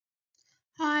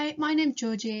Hi, my name's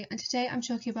Georgie, and today I'm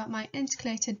talking about my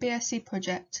intercalated BSc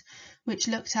project, which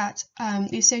looked at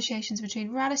the associations between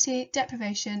virality,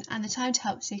 deprivation, and the time to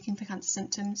help seeking for cancer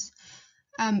symptoms,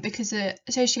 because the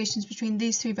associations between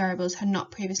these three variables had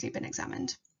not previously been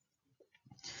examined.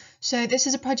 So this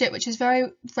is a project which is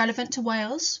very relevant to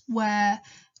Wales, where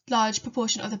a large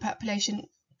proportion of the population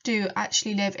do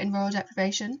actually live in rural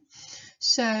deprivation.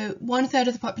 So 1/3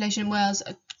 of the population in Wales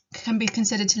can be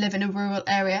considered to live in a rural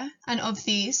area, and of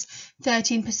these,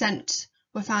 13%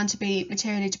 were found to be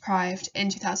materially deprived in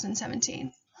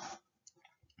 2017.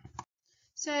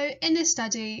 So in this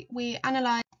study, we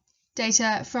analysed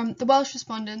data from the Welsh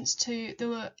respondents to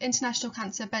the International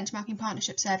Cancer Benchmarking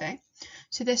Partnership Survey.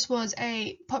 So this was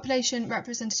a population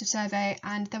representative survey,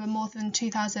 and there were more than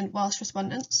 2,000 Welsh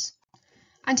respondents.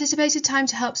 Anticipated time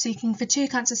to help seeking for 2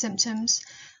 cancer symptoms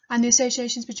and the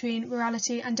associations between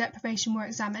virality and deprivation were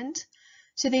examined.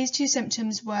 So these 2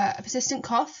 symptoms were a persistent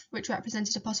cough, which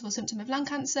represented a possible symptom of lung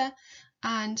cancer,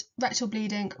 and rectal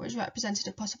bleeding, which represented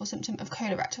a possible symptom of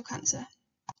colorectal cancer.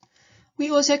 We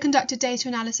also conducted data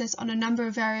analysis on a number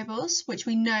of variables, which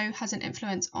we know has an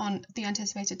influence on the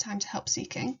anticipated time to help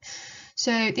seeking.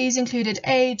 So these included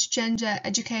age, gender,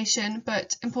 education,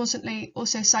 but importantly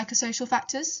also psychosocial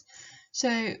factors.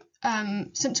 So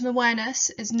symptom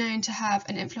awareness is known to have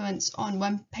an influence on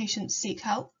when patients seek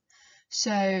help.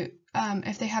 So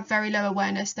if they have very low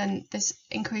awareness, then this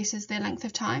increases the length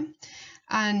of time.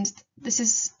 And this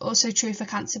is also true for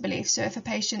cancer beliefs. So if a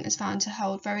patient is found to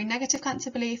hold very negative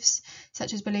cancer beliefs,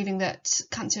 such as believing that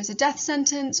cancer is a death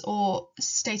sentence or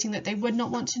stating that they would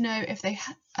not want to know if they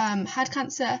had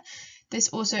cancer, this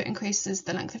also increases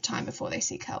the length of time before they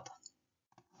seek help.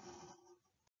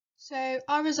 So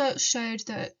our results showed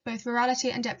that both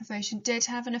virality and deprivation did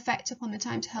have an effect upon the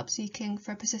time to help seeking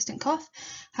for a persistent cough.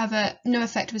 However, no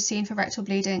effect was seen for rectal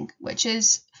bleeding, which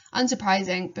is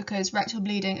unsurprising because rectal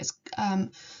bleeding is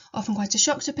often quite a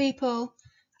shock to people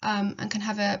and can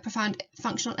have a profound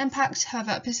functional impact.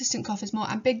 However, a persistent cough is more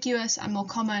ambiguous and more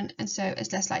common, and so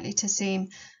is less likely to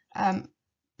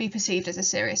be perceived as a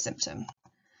serious symptom.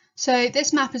 So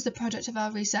this map is the product of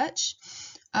our research.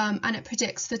 And it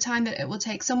predicts the time that it will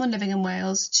take someone living in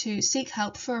Wales to seek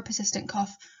help for a persistent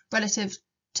cough relative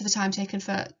to the time taken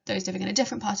for those living in a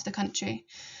different part of the country.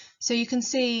 So you can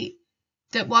see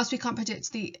that whilst we can't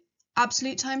predict the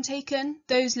absolute time taken,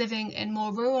 those living in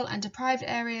more rural and deprived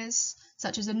areas,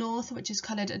 such as the north, which is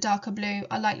coloured a darker blue,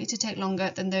 are likely to take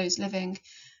longer than those living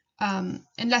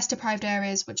in less deprived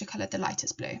areas, which are coloured the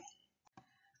lightest blue.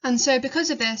 And so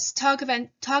because of this,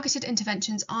 targeted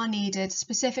interventions are needed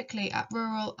specifically at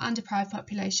rural and deprived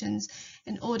populations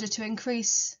in order to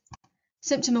increase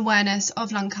symptom awareness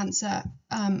of lung cancer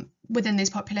within these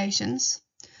populations.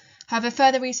 However,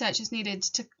 further research is needed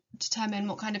to determine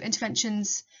what kind of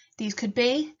interventions these could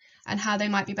be and how they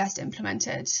might be best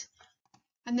implemented.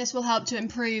 And this will help to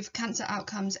improve cancer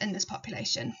outcomes in this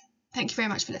population. Thank you very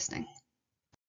much for listening.